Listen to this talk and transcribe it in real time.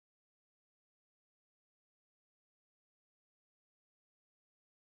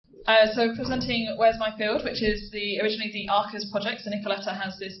So presenting Where's My Field, which is originally the Arcas project. So Nikoleta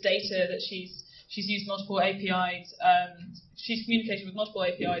has this data that she's used multiple APIs. She's communicated with multiple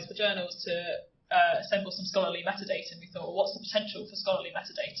APIs for journals to assemble some scholarly metadata. And we thought, well, what's the potential for scholarly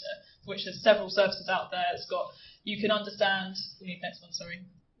metadata? For which there's several services out there. You can understand. We need next one. Sorry.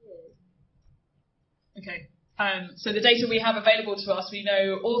 Okay. So the data we have available to us, we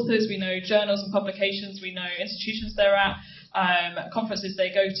know authors, we know journals and publications, we know institutions they're at, conferences they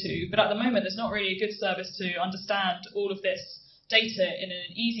go to. But at the moment, there's not really a good service to understand all of this data in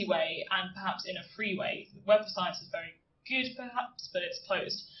an easy way and perhaps in a free way. Web for Science is very good, perhaps, but it's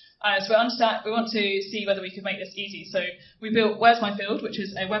closed. So we want to see whether we could make this easy. So we built Where's My Field, which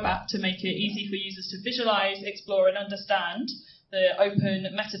is a web app to make it easy for users to visualize, explore, and understand the open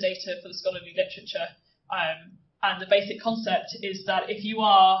metadata for the scholarly literature. And the basic concept is that if you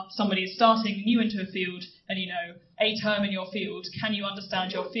are somebody starting new into a field and you know a term in your field, can you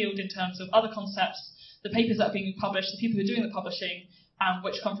understand your field in terms of other concepts, the papers that are being published, the people who are doing the publishing, and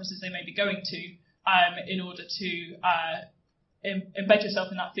which conferences they may be going to, in order to embed yourself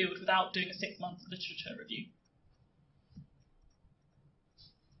in that field without doing a 6-month literature review.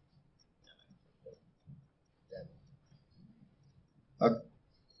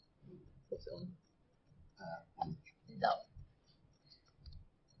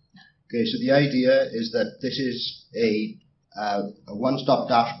 Okay, so the idea is that this is a one-stop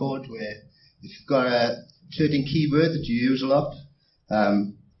dashboard where if you've got a certain keyword that you use a lot,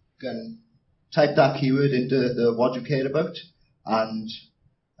 you can type that keyword into what you care about, and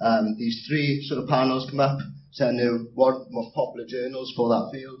these 3 sort of panels come up telling you what most popular journals for that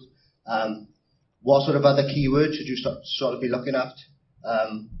field, what sort of other keywords should you sort of be looking at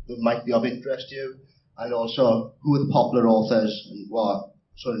that might be of interest to you, and also who are the popular authors and what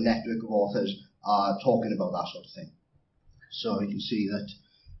sort of network of authors are talking about that sort of thing. So you can see that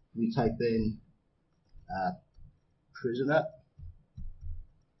we type in prisoner,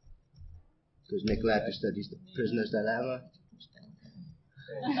 because Nikoleta studies the prisoner's dilemma.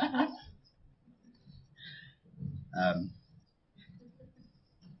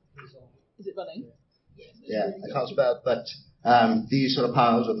 Is it running? Yeah, I can't spell, but these sort of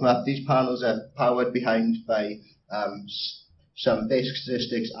panels will come up. These panels are powered behind by some basic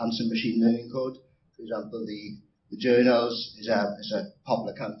statistics and some machine learning code. For example, the journals is a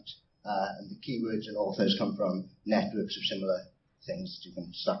popular count, and the keywords and authors come from networks of similar things that you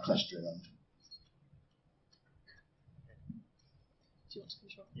can start clustering on. Do you want to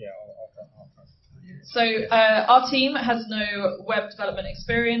control? Yeah, I'll try. So our team has no web development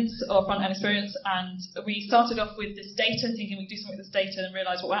experience or front-end experience, and we started off with this data, thinking we'd do something with this data and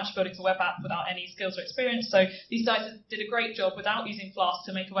realised, well, we're actually building a web app without any skills or experience. So these guys did a great job without using Flask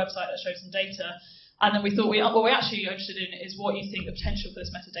to make a website that shows some data. And then we thought, what we're actually interested in is what you think the potential for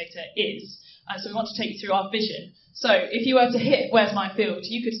this metadata is. So we want to take you through our vision. So if you were to hit Where's My Field,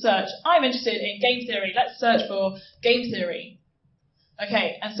 you could search, I'm interested in game theory. Let's search for game theory.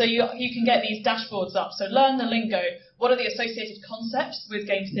 Okay, and so you can get these dashboards up. So learn the lingo. What are the associated concepts with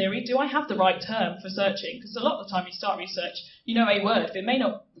game theory? Do I have the right term for searching? Because a lot of the time you start research, you know a word, but it may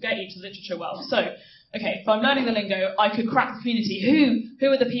not get you to literature well. So, okay, if I'm learning the lingo, I could crack the community. Who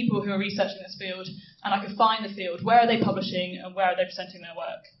are the people who are researching this field? And I could find the field. Where are they publishing and where are they presenting their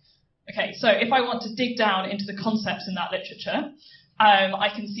work? Okay, so if I want to dig down into the concepts in that literature, I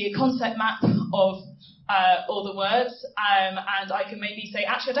can see a concept map of all the words, and I can maybe say,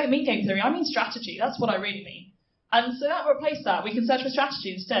 actually, I don't mean game theory, I mean strategy. That's what I really mean. And so that will replace that. We can search for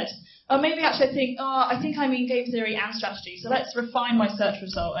strategy instead. Or maybe actually I think I mean game theory and strategy. So let's refine my search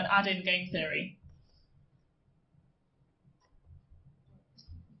result and add in game theory.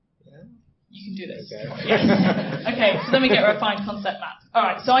 You can do this. Okay. Yes. Okay, so then we get a refined concept map. All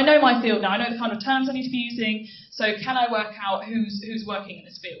right, so I know my field now. I know the kind of terms I need to be using. So can I work out who's working in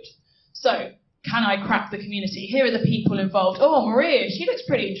this field? So can I crack the community? Here are the people involved. Oh, Maria, she looks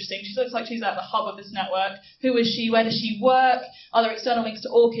pretty interesting. She looks like she's at the hub of this network. Who is she? Where does she work? Are there external links to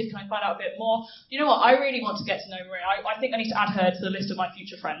Orchid? Can I find out a bit more? You know what? I really want to get to know Maria. I think I need to add her to the list of my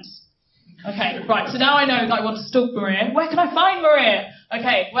future friends. Okay, right, so now I know that I want to stalk Maria. Where can I find Maria?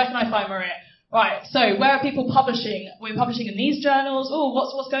 Okay, where can I find Maria? Right, so where are people publishing? We're publishing in these journals. Oh,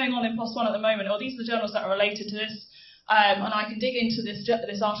 what's going on in PLOS1 at the moment? Or these are the journals that are related to this. And I can dig into this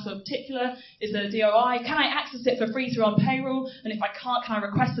article in particular. Is there a DOI? Can I access it for free through on payroll? And if I can't, can I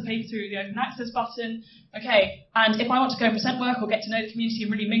request the paper through the open access button? Okay, and if I want to go and present work or get to know the community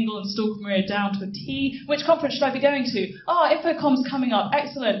and really mingle and stalk Maria down to a T, which conference should I be going to? Oh, InfoComm's coming up.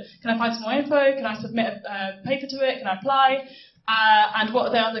 Excellent. Can I find some more info? Can I submit a paper to it? Can I apply? And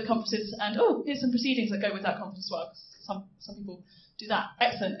what are the other conferences? And oh, here's some proceedings that go with that conference as well. Some people Do that.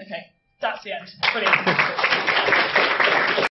 Excellent. Okay. That's the end. Brilliant.